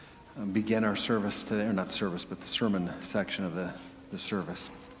begin our service today, or not service, but the sermon section of the service.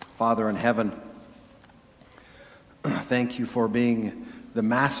 Father in heaven, thank you for being the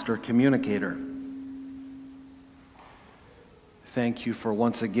master communicator. Thank you for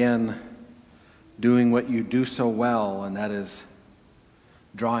once again doing what you do so well, and that is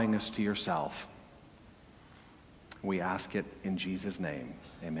drawing us to yourself. We ask it in Jesus' name.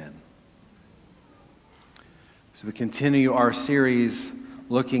 Amen. So we continue our series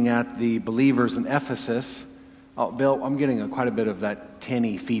looking at the believers in Ephesus. Oh, Bill, I'm getting quite a bit of that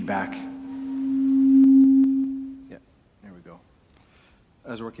tinny feedback. Yeah, there we go.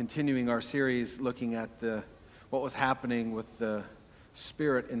 As we're continuing our series looking at what was happening with the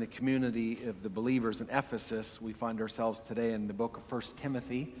Spirit in the community of the believers in Ephesus, we find ourselves today in the book of 1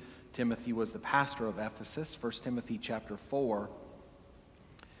 Timothy. Timothy was the pastor of Ephesus. 1 Timothy chapter 4.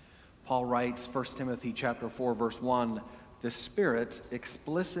 Paul writes, 1 Timothy chapter 4, verse 1, the Spirit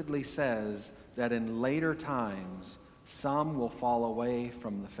explicitly says that in later times some will fall away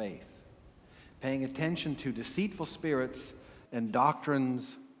from the faith, paying attention to deceitful spirits and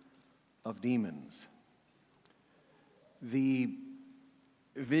doctrines of demons. The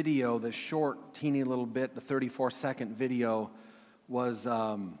video, the short, teeny little bit, the 34-second video, was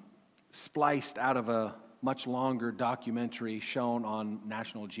spliced out of a much longer documentary shown on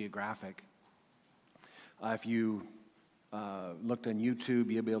National Geographic. If you looked on YouTube,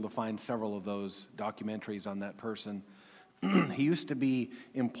 you'll be able to find several of those documentaries on that person. He used to be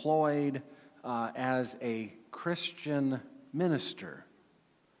employed as a Christian minister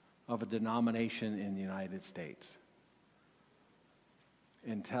of a denomination in the United States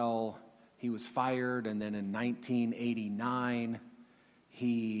until he was fired, and then in 1989,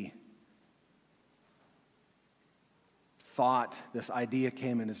 he thought, this idea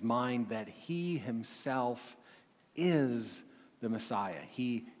came in his mind that he himself is the Messiah.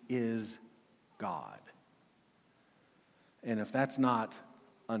 He is God. And if that's not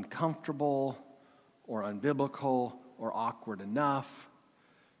uncomfortable or unbiblical or awkward enough,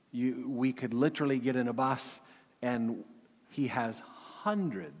 we could literally get in a bus, and he has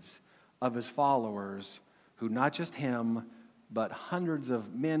hundreds of his followers who, not just him, but hundreds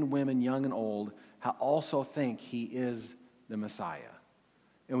of men, women, young and old, also think he is the Messiah.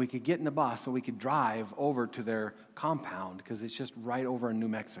 And we could get in the bus and we could drive over to their compound because it's just right over in New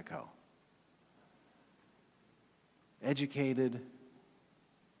Mexico. Educated.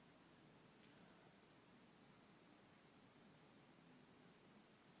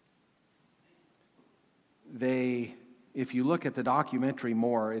 If you look at the documentary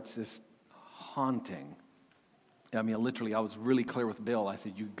more, it's this haunting. I mean, literally, I was really clear with Bill. I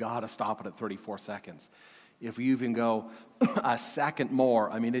said, you got to stop it at 34 seconds. If you even go a second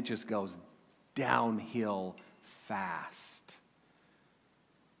more, I mean, it just goes downhill fast.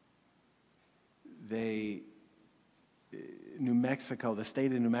 New Mexico, the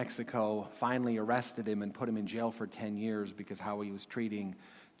state of New Mexico finally arrested him and put him in jail for 10 years because how he was treating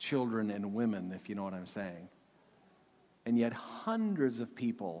children and women, if you know what I'm saying. And yet hundreds of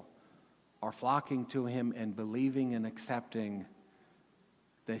people are flocking to him and believing and accepting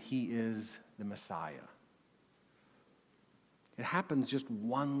that he is the Messiah. It happens just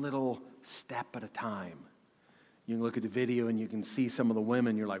one little step at a time. You can look at the video and you can see some of the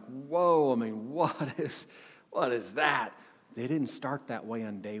women. You're like, whoa, I mean, what is that? They didn't start that way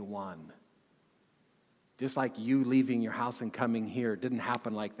on day one. Just like you leaving your house and coming here, it didn't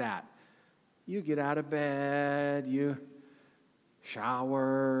happen like that. You get out of bed, you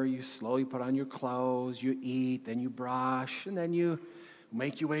shower, you slowly put on your clothes, you eat, then you brush, and then you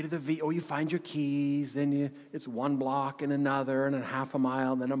make your way to the you find your keys, then it's one block and another, and a half a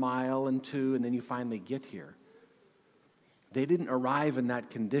mile, then a mile and two, and then you finally get here. They didn't arrive in that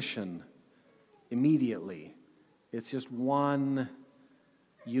condition immediately. It's just one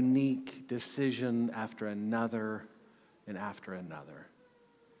unique decision after another and after another.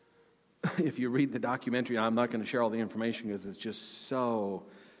 If you read the documentary, I'm not going to share all the information because it's just so,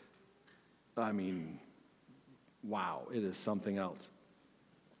 I mean, wow, it is something else.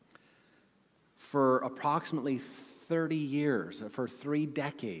 For approximately 30 years, for 3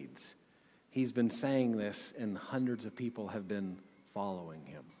 decades, he's been saying this, and hundreds of people have been following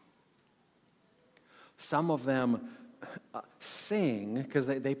him. Some of them sing, because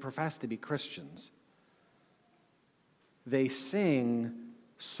they profess to be Christians. They sing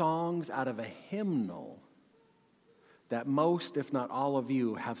songs out of a hymnal that most, if not all of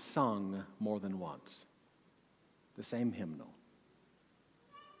you, have sung more than once. The same hymnal.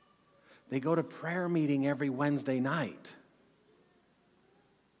 They go to prayer meeting every Wednesday night.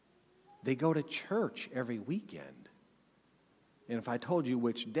 They go to church every weekend. And if I told you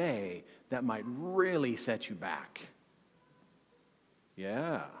which day, that might really set you back.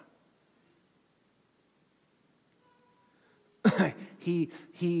 Yeah.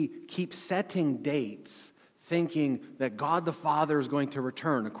 He keeps setting dates thinking that God the Father is going to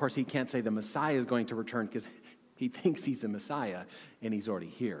return. Of course, he can't say the Messiah is going to return because he thinks he's the Messiah and he's already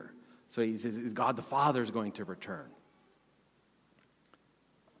here. So he says God the Father is going to return.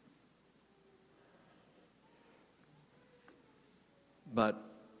 But,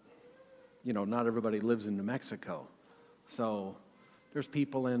 not everybody lives in New Mexico. So there's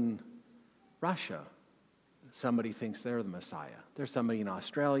people in Russia. Somebody thinks they're the Messiah. There's somebody in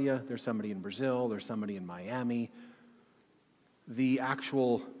Australia. There's somebody in Brazil. There's somebody in Miami. The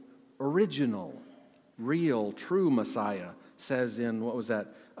actual original, real, true Messiah says in,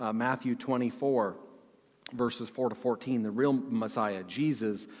 Matthew 24, verses 4 to 14, the real Messiah,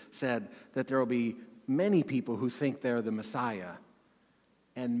 Jesus, said that there will be many people who think they're the Messiah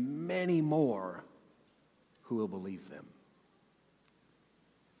and many more who will believe them.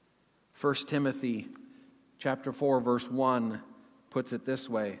 1 Timothy chapter 4, verse 1 puts it this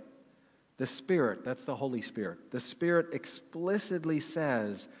way. The Spirit, that's the Holy Spirit, the Spirit explicitly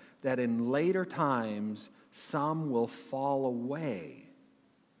says that in later times some will fall away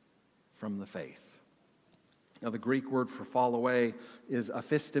from the faith. Now, the Greek word for fall away is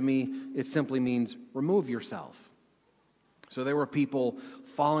aphistemi. It simply means remove yourself. So there were people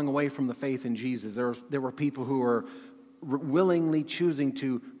falling away from the faith in Jesus. There were people who were willingly choosing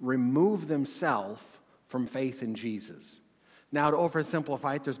to remove themselves from faith in Jesus. Now, to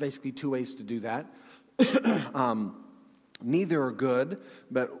oversimplify it, there's basically two ways to do that. Neither are good,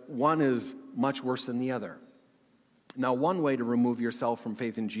 but one is much worse than the other. Now, one way to remove yourself from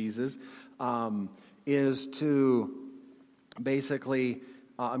faith in Jesus is to basically,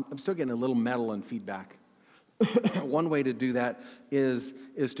 I'm still getting a little metal and feedback. One way to do that is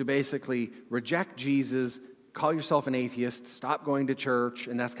to basically reject Jesus, call yourself an atheist, stop going to church,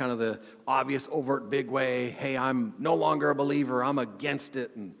 and that's kind of the obvious, overt, big way. Hey, I'm no longer a believer, I'm against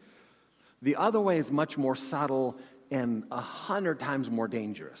it. And the other way is much more subtle and 100 times more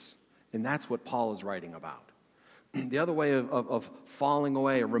dangerous, and that's what Paul is writing about. The other way of falling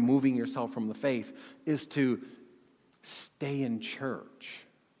away or removing yourself from the faith is to stay in church.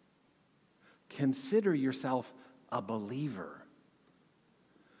 Consider yourself a believer,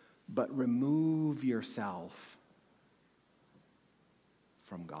 but remove yourself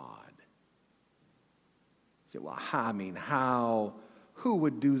from God. You say, well, how? Who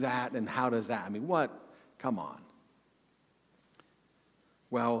would do that, and how does that? What? Come on.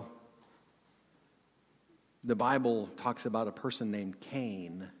 Well, the Bible talks about a person named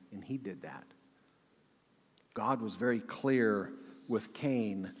Cain, and he did that. God was very clear with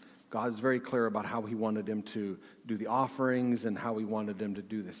Cain. God is very clear about how he wanted him to do the offerings and how he wanted him to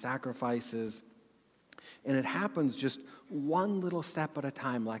do the sacrifices. And it happens just one little step at a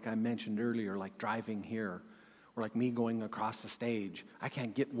time, like I mentioned earlier, like driving here, or like me going across the stage. I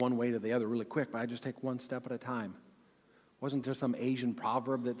can't get one way to the other really quick, but I just take one step at a time. Wasn't there some Asian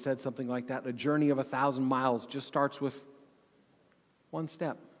proverb that said something like that? A journey of 1,000 miles just starts with one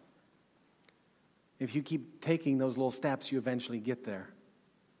step. If you keep taking those little steps, you eventually get there.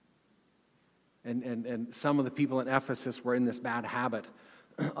 And some of the people in Ephesus were in this bad habit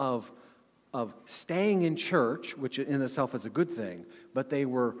of staying in church, which in itself is a good thing, but they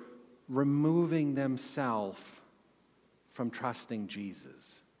were removing themselves from trusting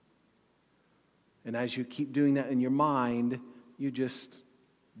Jesus. And as you keep doing that in your mind, you just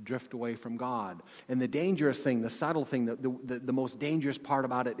drift away from God. And the dangerous thing, the subtle thing, the most dangerous part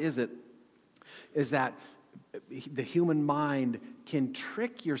about it is that the human mind can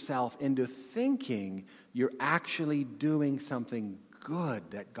trick yourself into thinking you're actually doing something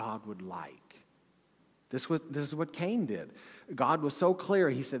good that God would like. This is what Cain did. God was so clear.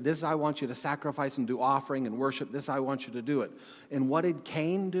 He said, this I want you to sacrifice and do offering and worship. This I want you to do it. And what did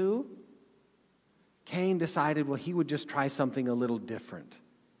Cain do? Cain decided, well, he would just try something a little different.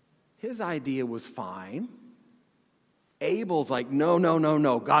 His idea was fine. Abel's like,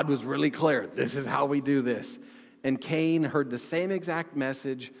 no. God was really clear. This is how we do this. And Cain heard the same exact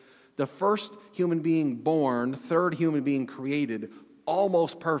message. The first human being born, third human being created,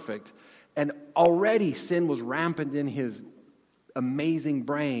 almost perfect. And already sin was rampant in his amazing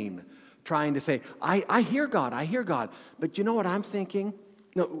brain, trying to say, I hear God. But you know what I'm thinking?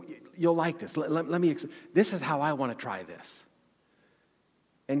 No, you'll like this. Let me this is how I want to try this.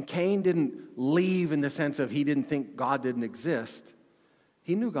 And Cain didn't leave in the sense of he didn't think God didn't exist.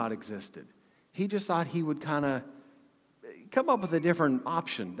 He knew God existed. He just thought he would kind of come up with a different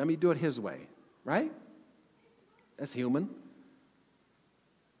option. Do it his way, right? That's human.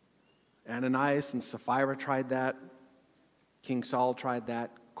 Ananias and Sapphira tried that. King Saul tried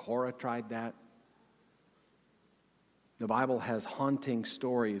that. Korah tried that. The Bible has haunting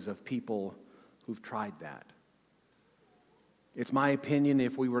stories of people who've tried that. It's my opinion,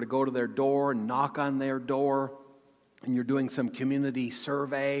 if we were to go to their door and knock on their door, and you're doing some community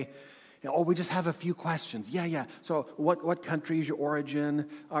survey, we just have a few questions. Yeah. So what country is your origin?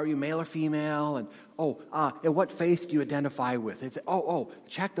 Are you male or female? And and what faith do you identify with? It's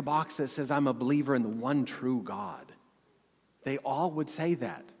check the box that says I'm a believer in the one true God. They all would say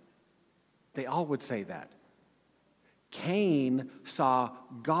that. They all would say that. Cain saw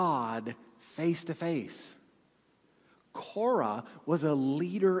God face to face. Korah was a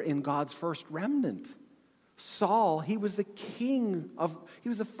leader in God's first remnant. Saul, he was the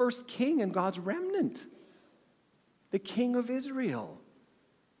first king in God's remnant. The king of Israel.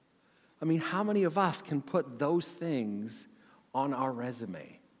 I mean, how many of us can put those things on our resume?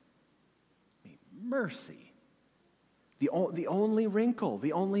 I mean, mercy. The only wrinkle,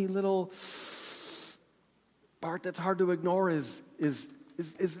 the only little part that's hard to ignore is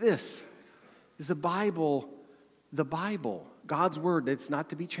this. Is the Bible, God's word. It's not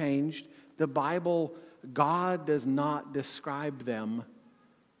to be changed. The Bible, God does not describe them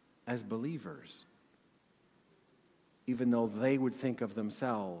as believers, even though they would think of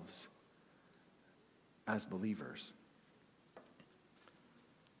themselves as believers.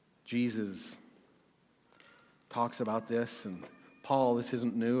 Jesus talks about this, and Paul, this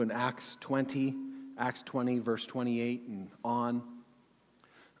isn't new, in Acts 20, verse 28 and on.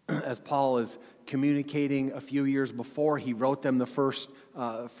 As Paul is communicating a few years before, he wrote them the first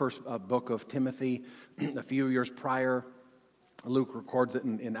book of Timothy. A few years prior, Luke records it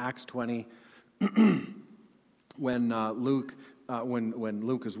in Acts 20. When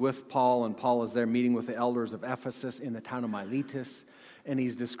Luke is with Paul, and Paul is there meeting with the elders of Ephesus in the town of Miletus, and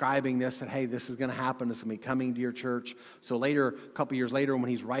he's describing this, that, hey, this is going to happen, this is going to be coming to your church. So later, a couple years later, when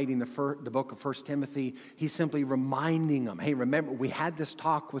he's writing the book of 1 Timothy, he's simply reminding them, hey, remember, we had this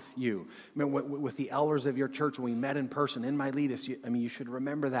talk with you, with the elders of your church when we met in person in Miletus. You should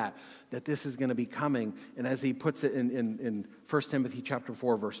remember that this is going to be coming. And as he puts it in 1 Timothy chapter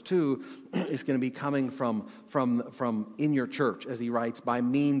 4, verse 2, it's going to be coming from in your church, as he writes, by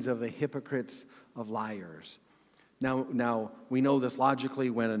means of the hypocrites of liars. Now we know this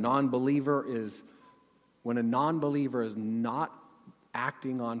logically. When a non-believer is not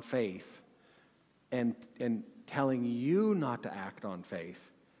acting on faith and telling you not to act on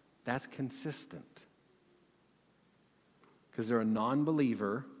faith, that's consistent. Because they're a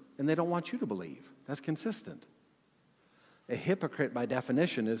non-believer and they don't want you to believe. That's consistent. A hypocrite, by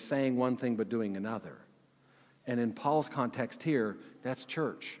definition, is saying one thing but doing another. And in Paul's context here, that's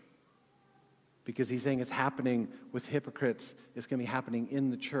church. Because he's saying it's happening with hypocrites. It's going to be happening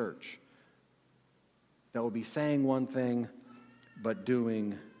in the church. That will be saying one thing, but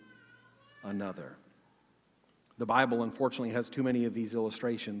doing another. The Bible, unfortunately, has too many of these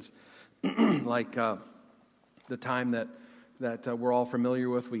illustrations. Like the time that we're all familiar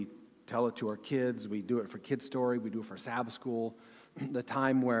with. We tell it to our kids. We do it for Kids Story. We do it for Sabbath School. The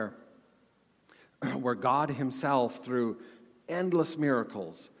time where God himself, through endless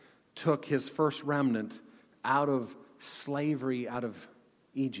miracles, took his first remnant out of slavery, out of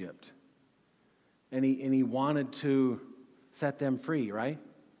Egypt. And he wanted to set them free, right?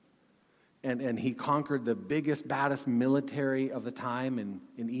 And he conquered the biggest, baddest military of the time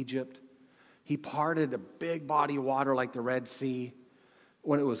in Egypt. He parted a big body of water like the Red Sea.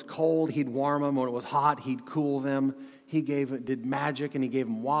 When it was cold, he'd warm them. When it was hot, he'd cool them. He did magic, and he gave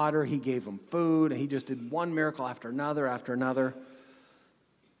them water. He gave them food. And he just did one miracle after another after another.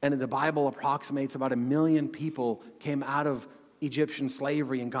 And the Bible approximates about 1 million people came out of Egyptian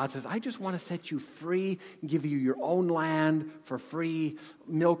slavery. And God says, I just want to set you free and give you your own land for free,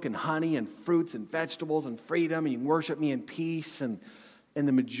 milk and honey and fruits and vegetables and freedom. And you can worship me in peace. And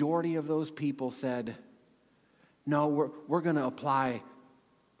the majority of those people said, no, we're going to apply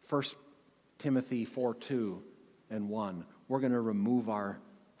 1 Timothy 4:2 and 1. We're going to remove our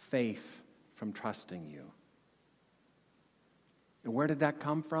faith from trusting you. And where did that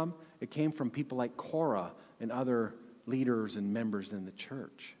come from? It came from people like Korah and other leaders and members in the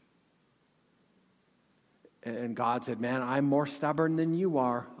church. And God said, man, I'm more stubborn than you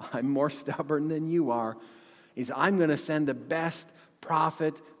are. I'm more stubborn than you are. He said, I'm going to send the best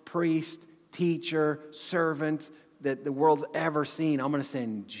prophet, priest, teacher, servant that the world's ever seen. I'm going to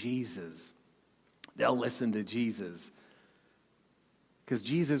send Jesus. They'll listen to Jesus. Because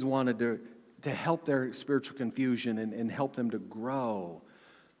Jesus wanted to help their spiritual confusion and help them to grow.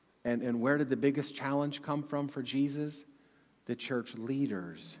 And where did the biggest challenge come from for Jesus? The church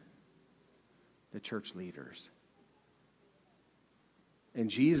leaders the church leaders. And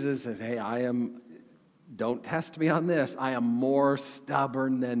Jesus says, hey, don't test me on this. I am more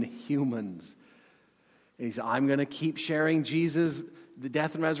stubborn than humans. And he said, I'm going to keep sharing Jesus, the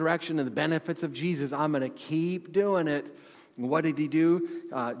death and resurrection and the benefits of Jesus. I'm going to keep doing it. And what did he do?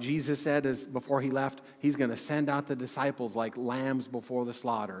 Jesus said before he left, he's going to send out the disciples like lambs before the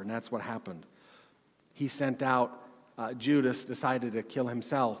slaughter. And that's what happened. He sent out, Judas decided to kill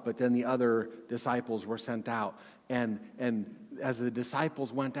himself, but then the other disciples were sent out. And as the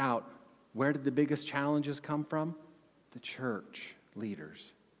disciples went out, where did the biggest challenges come from? The church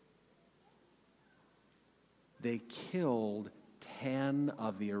leaders. They killed 10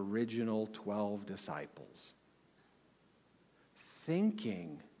 of the original 12 disciples,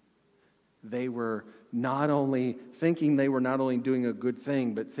 thinking they were not only doing a good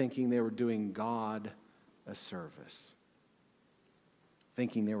thing, but thinking they were doing God a service.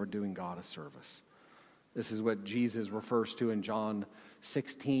 Thinking they were doing God a service. This is what Jesus refers to in John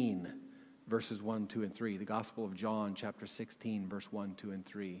 16, verses 1, 2, and 3. The Gospel of John, chapter 16, verse 1, 2, and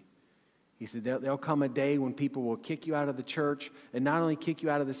 3. He said, there'll come a day when people will kick you out of the church, and not only kick you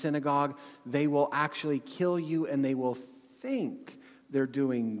out of the synagogue, they will actually kill you, and they will think they're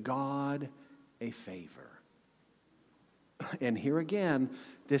doing God a favor. And here again,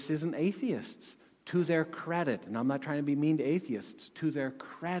 this isn't atheists. To their credit, and I'm not trying to be mean to atheists, to their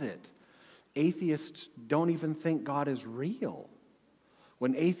credit, atheists don't even think God is real.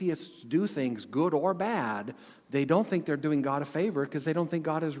 When atheists do things, good or bad, they don't think they're doing God a favor because they don't think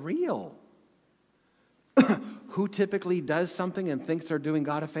God is real. Who typically does something and thinks they're doing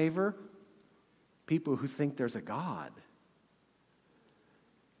God a favor? People who think there's a God.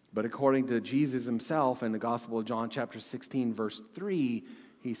 But according to Jesus himself in the Gospel of John chapter 16, verse 3,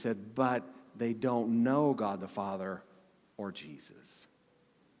 he said, but they don't know God the Father or Jesus.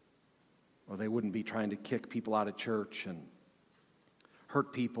 Or they wouldn't be trying to kick people out of church and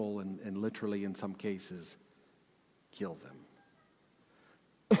hurt people and literally, in some cases, kill them.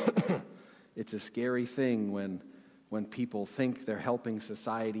 It's a scary thing when people think they're helping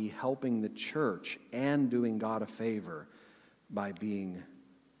society, helping the church, and doing God a favor by being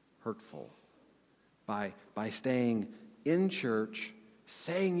hurtful, by staying in church,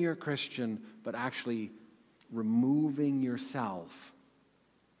 saying you're a Christian, but actually removing yourself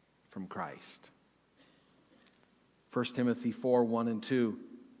from Christ. 1 Timothy 4, 1 and 2.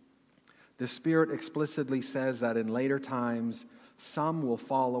 The Spirit explicitly says that in later times, some will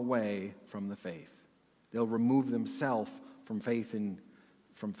fall away from the faith. They'll remove themselves from faith in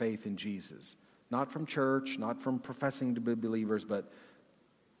Jesus. Not from church, not from professing to be believers, but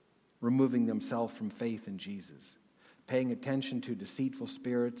removing themselves from faith in Jesus. Paying attention to deceitful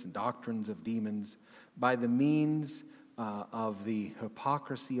spirits and doctrines of demons by the means of the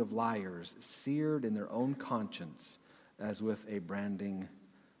hypocrisy of liars, seared in their own conscience as with a branding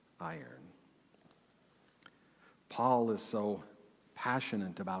iron. Paul is so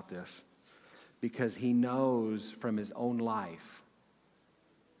passionate about this because he knows from his own life,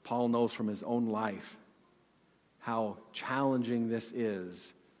 Paul knows from his own life how challenging this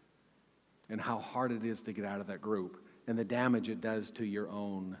is and how hard it is to get out of that group and the damage it does to your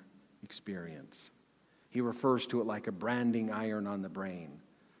own experience. He refers to it like a branding iron on the brain.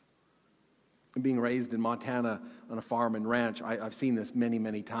 Being raised in Montana on a farm and ranch, I've seen this many,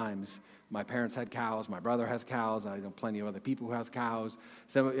 many times. My parents had cows. My brother has cows. I know plenty of other people who have cows.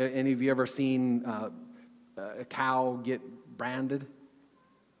 Any of you ever seen a cow get branded?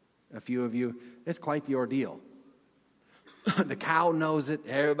 A few of you. It's quite the ordeal. The cow knows it.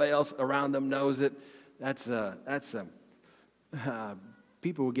 Everybody else around them knows it.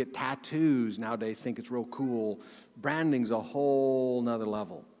 People who get tattoos nowadays think it's real cool. Branding's a whole nother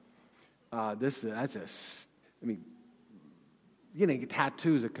level. Getting a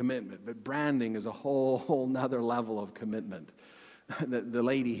tattoo is a commitment, but branding is a whole nother level of commitment. The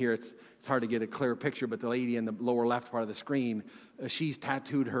lady here, it's hard to get a clear picture, but the lady in the lower left part of the screen, she's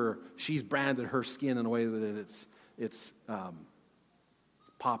branded her skin in a way that it's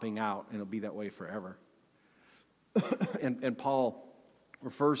popping out, and it'll be that way forever. And Paul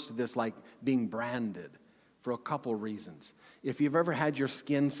refers to this like being branded for a couple reasons. If you've ever had your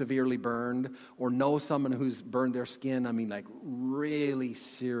skin severely burned or know someone who's burned their skin, like really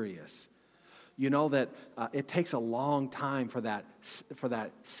serious, you know that it takes a long time for that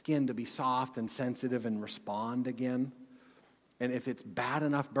skin to be soft and sensitive and respond again. And if it's bad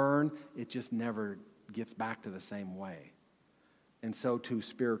enough burn, it just never gets back to the same way. And so too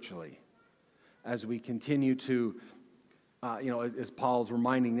spiritually. As we continue to as Paul's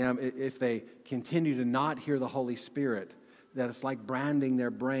reminding them, if they continue to not hear the Holy Spirit, that it's like branding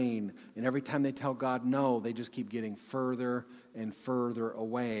their brain. And every time they tell God no, they just keep getting further and further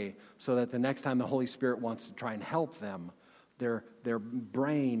away, so that the next time the Holy Spirit wants to try and help them, their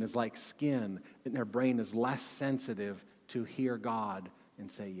brain is like skin, and their brain is less sensitive to hear God and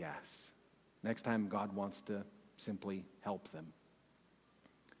say yes. Next time God wants to simply help them.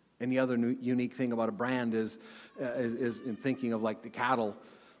 And the other unique thing about a brand is in thinking of like the cattle,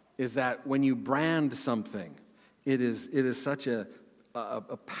 is that when you brand something, it is such a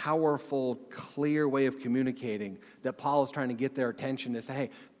powerful, clear way of communicating that Paul is trying to get their attention to say, hey,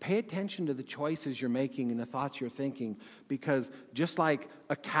 pay attention to the choices you're making and the thoughts you're thinking, because just like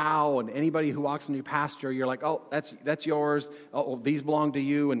a cow and anybody who walks into your pasture, you're like, oh, that's yours. Oh, these belong to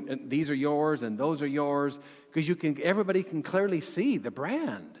you, and these are yours, and those are yours, because everybody can clearly see the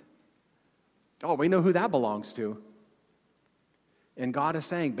brand. Oh, we know who that belongs to. And God is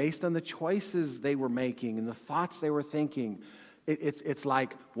saying, based on the choices they were making and the thoughts they were thinking, it's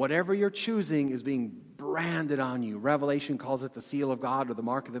like whatever you're choosing is being branded on you. Revelation calls it the seal of God or the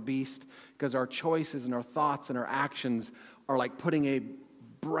mark of the beast, because our choices and our thoughts and our actions are like putting a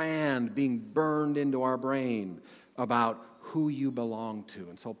brand being burned into our brain about who you belong to.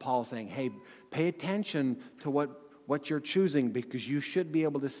 And so Paul's saying, hey, pay attention to what you're choosing, because you should be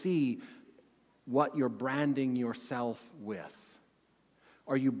able to see what you're branding yourself with.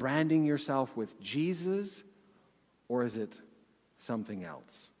 Are you branding yourself with Jesus, or is it something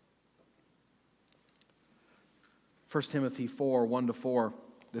else? 1 Timothy 4, 1-4,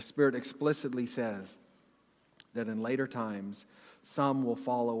 the Spirit explicitly says that in later times, some will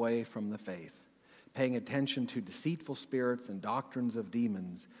fall away from the faith, paying attention to deceitful spirits and doctrines of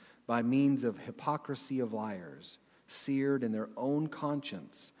demons by means of hypocrisy of liars, seared in their own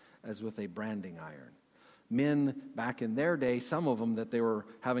conscience as with a branding iron. Men back in their day, some of them that they were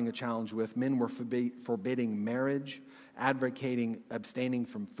having a challenge with, men were forbidding marriage, advocating abstaining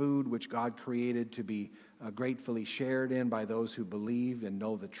from food which God created to be gratefully shared in by those who believe and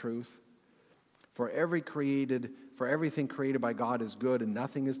know the truth. For everything created by God is good, and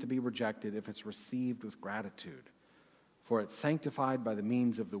nothing is to be rejected if it's received with gratitude. For it's sanctified by the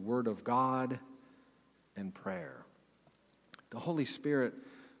means of the Word of God and prayer. The Holy Spirit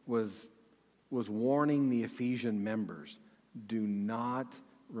was warning the Ephesian members, do not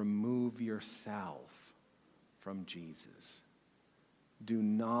remove yourself from Jesus. Do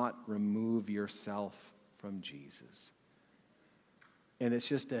not remove yourself from Jesus. And it's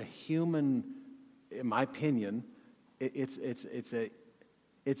just a human, in my opinion, it's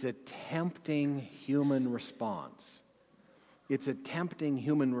a tempting human response. It's a tempting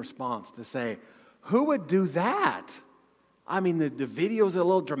human response to say, who would do that? I mean, the video's a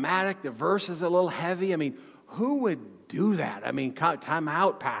little dramatic, the verse is a little heavy. I mean, who would do that? I mean, time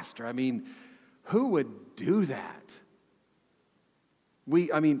out, Pastor. I mean, who would do that? We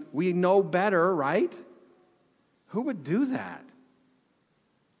know better, right? Who would do that?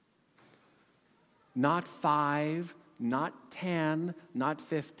 Not 5, not 10, not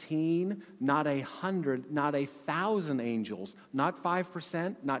 15, not 100, not 1,000 angels, not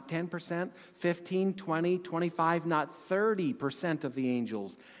 5%, not 10%, 15, 20, 25, not 30% of the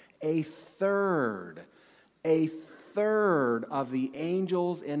angels. A third of the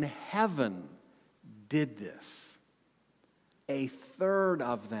angels in heaven did this. A third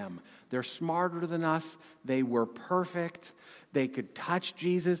of them. They're smarter than us. They were perfect. They could touch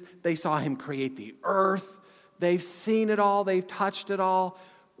Jesus. They saw him create the earth. They've seen it all. They've touched it all.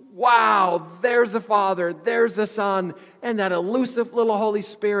 Wow, there's the Father. There's the Son. And that elusive little Holy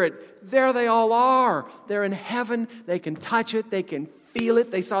Spirit. There they all are. They're in heaven. They can touch it. They can feel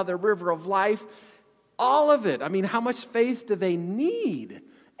it. They saw the river of life. All of it. I mean, how much faith do they need?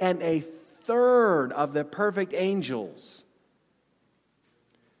 And a third of the perfect angels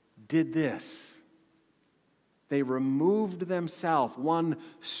did this. They removed themselves. One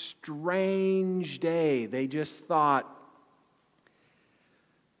strange day, they just thought,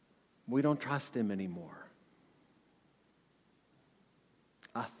 we don't trust him anymore.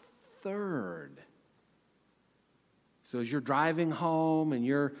 A third. So as you're driving home and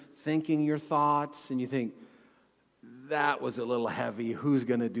you're thinking your thoughts and you think, that was a little heavy, who's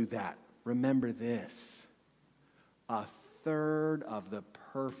going to do that? Remember this. A third of the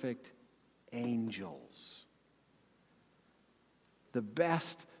perfect angels. The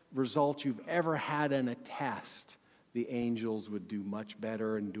best result you've ever had in a test, the angels would do much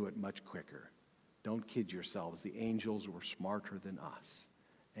better and do it much quicker. Don't kid yourselves. The angels were smarter than us.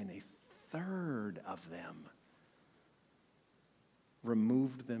 And a third of them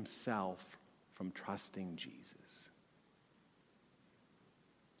removed themselves from trusting Jesus.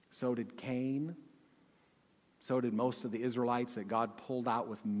 So did Cain. So did most of the Israelites that God pulled out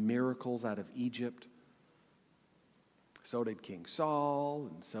with miracles out of Egypt. So did King Saul,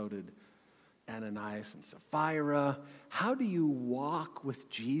 and so did Ananias and Sapphira. How do you walk with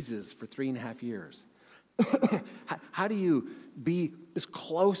Jesus for 3.5 years? How do you be as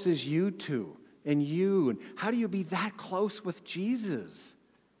close as you two and you? And how do you be that close with Jesus?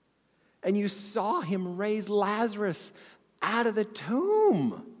 And you saw him raise Lazarus out of the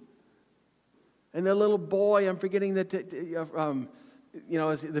tomb. And the little boy, I'm forgetting that,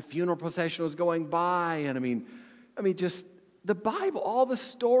 as the funeral procession was going by. And I mean, just the Bible, all the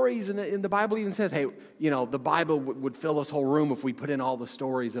stories in the Bible even says, hey, the Bible would fill this whole room if we put in all the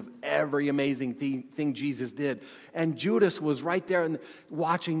stories of every amazing thing Jesus did. And Judas was right there and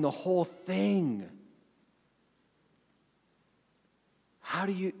watching the whole thing. How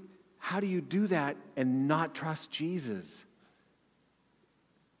do you do that and not trust Jesus?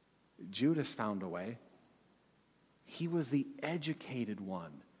 Judas found a way. He was the educated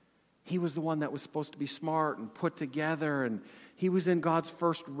one. He was the one that was supposed to be smart and put together, and he was in God's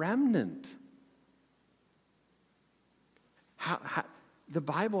first remnant. The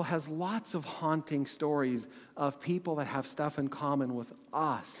Bible has lots of haunting stories of people that have stuff in common with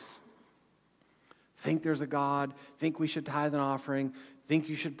us. Think there's a God, think we should tithe and offering, think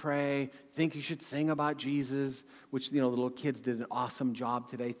you should pray, think you should sing about Jesus, which, the little kids did an awesome job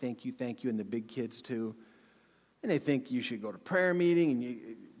today. Thank you, and the big kids too. And they think you should go to prayer meeting and you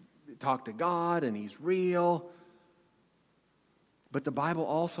talk to God and he's real. But the Bible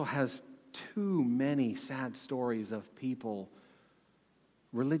also has too many sad stories of people,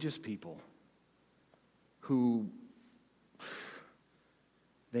 religious people, who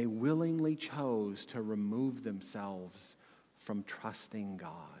they willingly chose to remove themselves from trusting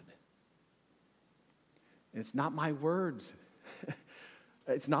God. It's not my words.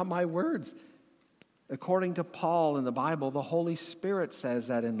 It's not my words. According to Paul in the Bible, the Holy Spirit says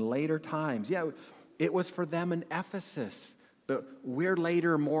that in later times. Yeah, it was for them in Ephesus, but we're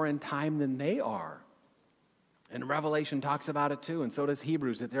later more in time than they are. And Revelation talks about it too, and so does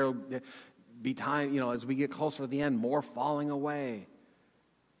Hebrews, that there'll be time, as we get closer to the end, more falling away.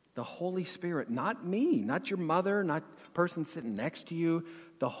 The Holy Spirit, not me, not your mother, not the person sitting next to you.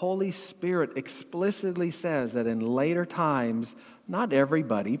 The Holy Spirit explicitly says that in later times, not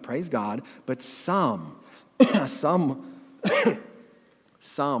everybody, praise God, but some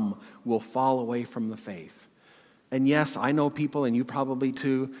will fall away from the faith. And yes, I know people, and you probably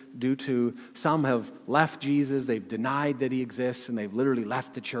too, do too. Some have left Jesus, they've denied that he exists, and they've literally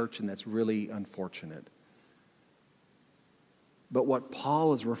left the church, and that's really unfortunate. But what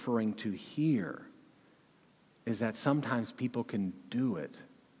Paul is referring to here is that sometimes people can do it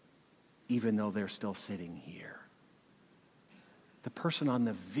even though they're still sitting here. The person on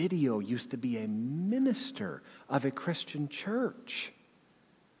the video used to be a minister of a Christian church.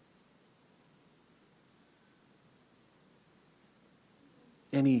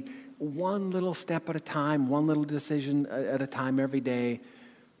 And he, one little step at a time, one little decision at a time every day,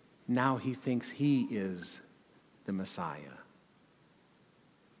 now he thinks he is the Messiah.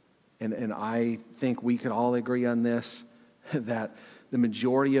 And I think we could all agree on this, that the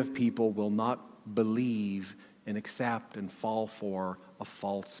majority of people will not believe and accept and fall for a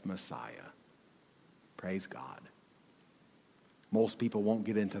false Messiah. Praise God. Most people won't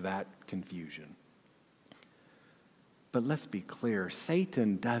get into that confusion. But let's be clear,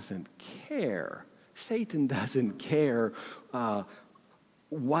 Satan doesn't care. Satan doesn't care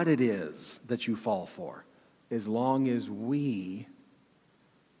what it is that you fall for, as long as we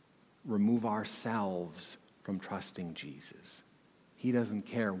remove ourselves from trusting Jesus. He doesn't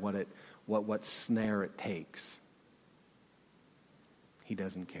care what snare it takes. He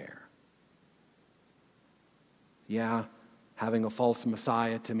doesn't care. Yeah, having a false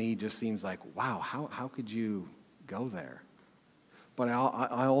Messiah to me just seems like, wow, how could you go there? But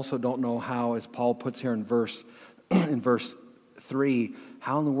I also don't know how, as Paul puts here in verse 3,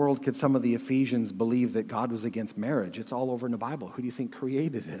 how in the world could some of the Ephesians believe that God was against marriage? It's all over in the Bible. Who do you think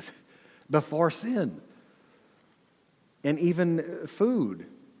created it? Before sin. And even food.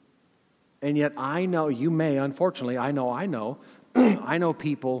 And yet I know, unfortunately, I know, I know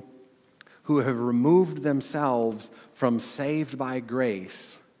people who have removed themselves from saved by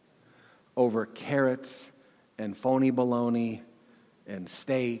grace over carrots and phony bologna and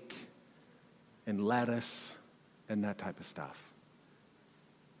steak and lettuce and that type of stuff.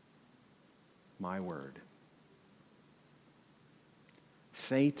 My word.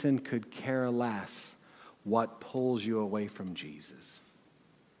 Satan could care less what pulls you away from Jesus.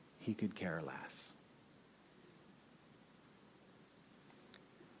 He could care less.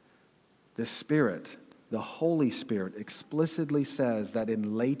 The Spirit the Holy Spirit explicitly says that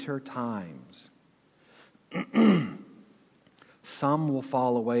in later times, some will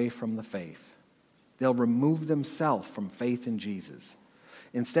fall away from the faith. They'll remove themselves from faith in Jesus.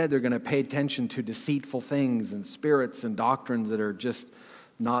 Instead, they're going to pay attention to deceitful things and spirits and doctrines that are just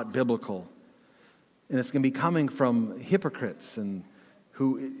not biblical. And it's going to be coming from hypocrites and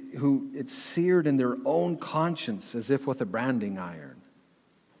who it's seared in their own conscience as if with a branding iron.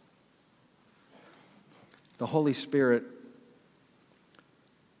 The Holy Spirit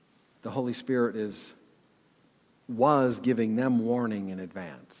was giving them warning in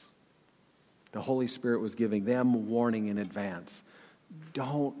advance. The Holy Spirit was giving them warning in advance.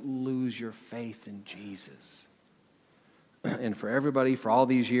 Don't lose your faith in Jesus. And for everybody, for all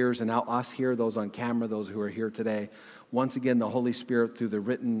these years, and now us here, those on camera, those who are here today, once again, the Holy Spirit, through the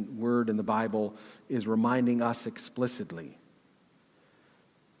written word in the Bible, is reminding us explicitly,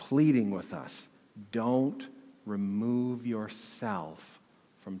 pleading with us, don't remove yourself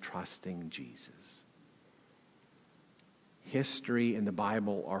from trusting Jesus. History and the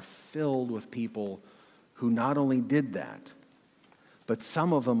Bible are filled with people who not only did that, but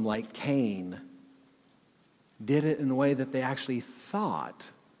some of them, like Cain, did it in a way that they actually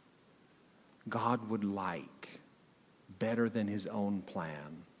thought God would like better than his own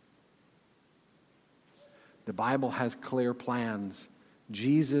plan. The Bible has clear plans.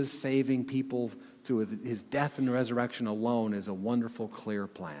 Jesus saving people through his death and resurrection alone is a wonderful, clear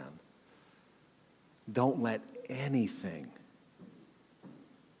plan. Don't let anything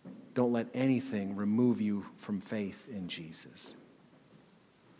remove you from faith in Jesus.